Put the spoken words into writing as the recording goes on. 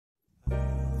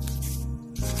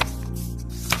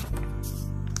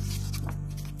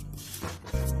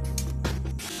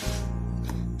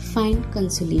Find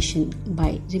consolation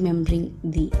by remembering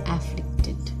the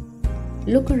afflicted.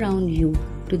 Look around you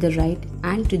to the right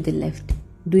and to the left.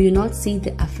 Do you not see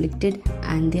the afflicted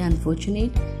and the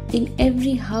unfortunate? In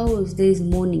every house there is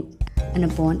mourning, and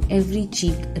upon every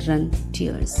cheek run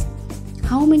tears.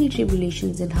 How many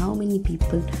tribulations and how many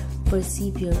people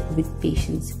persevere with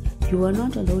patience. You are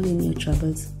not alone in your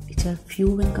troubles, which are few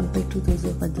when compared to those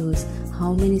of others.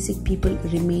 How many sick people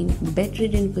remain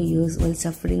bedridden for years while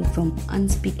suffering from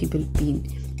unspeakable pain.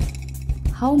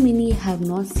 How many have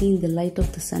not seen the light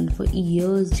of the sun for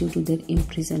years due to their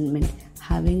imprisonment,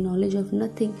 having knowledge of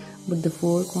nothing but the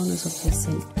four corners of their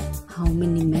cell. How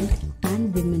many men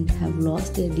and women have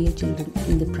lost their dear children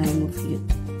in the prime of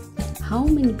youth. How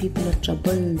many people are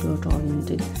troubled or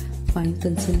tormented. Find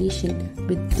consolation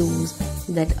with those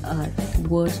that are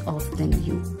worse off than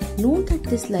you. Know that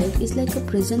this life is like a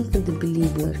prison for the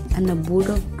believer, an abode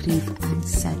of grief and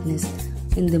sadness.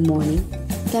 In the morning,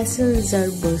 castles are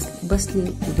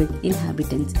bustling with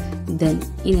inhabitants. Then,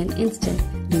 in an instant,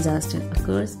 disaster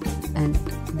occurs and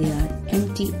they are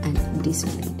empty and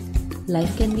desolate.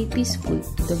 Life can be peaceful,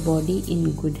 the body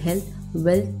in good health,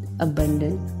 wealth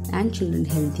abundant, and children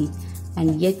healthy,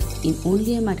 and yet, in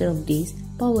only a matter of days,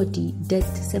 poverty,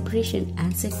 death, separation,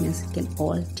 and sickness can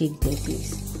all take their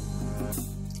place.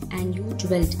 And you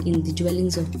dwelt in the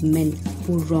dwellings of men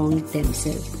who wronged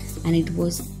themselves, and it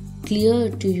was clear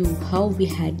to you how we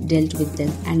had dealt with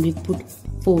them, and we put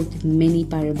forth many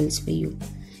parables for you.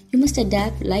 You must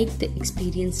adapt like the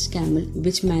experienced camel,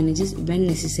 which manages when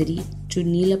necessary to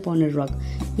kneel upon a rock.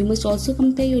 You must also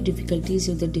compare your difficulties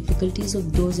with the difficulties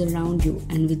of those around you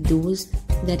and with those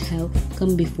that have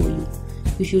come before you.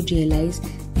 You should realize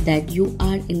that you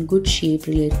are in good shape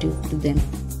relative to them,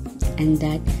 and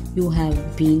that you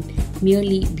have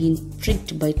merely been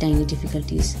pricked by tiny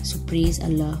difficulties. So praise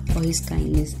Allah for His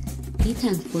kindness. Be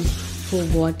thankful for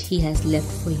what He has left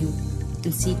for you,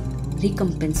 and seek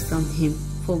recompense from Him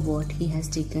for what He has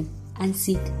taken, and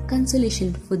seek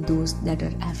consolation for those that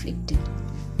are afflicted.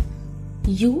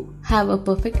 You have a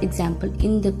perfect example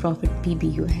in the Prophet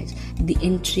PBUH. The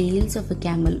entrails of a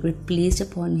camel were placed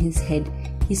upon his head.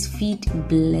 His feet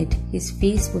bled. His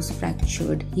face was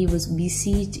fractured. He was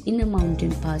besieged in a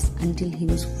mountain pass until he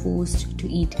was forced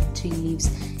to eat 3 leaves.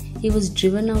 He was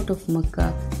driven out of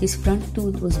Makkah. His front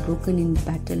tooth was broken in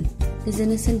battle. His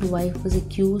innocent wife was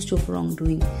accused of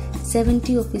wrongdoing.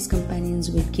 70 of his companions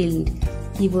were killed.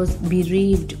 He was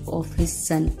bereaved of his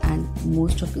son and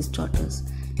most of his daughters.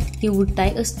 He would tie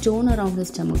a stone around his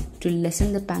stomach to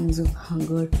lessen the pangs of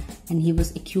hunger, and he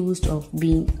was accused of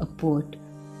being a poet,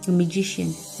 a magician,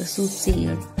 a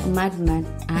soothsayer, a madman,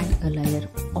 and a liar,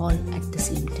 all at the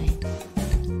same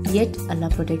time. Yet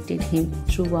Allah protected him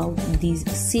throughout these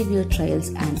severe trials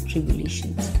and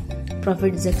tribulations.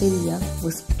 Prophet Zechariah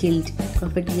was killed,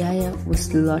 Prophet Yahya was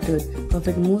slaughtered,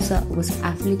 Prophet Musa was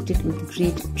afflicted with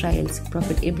great trials,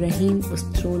 Prophet Ibrahim was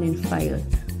thrown in fire.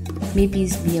 May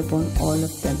peace be upon all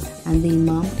of them, and the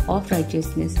Imam of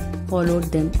righteousness followed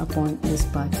them upon this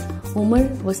path. Umar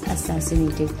was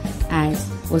assassinated, as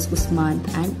was Usman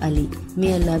and Ali.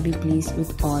 May Allah be pleased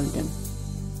with all them.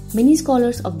 Many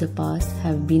scholars of the past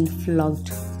have been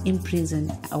flogged,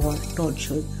 imprisoned, or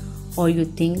tortured. Or you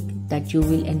think that you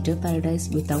will enter paradise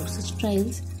without such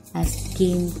trials as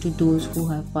came to those who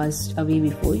have passed away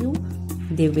before you?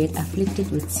 They were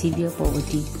afflicted with severe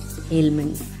poverty,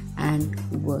 ailment,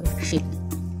 and were shaken.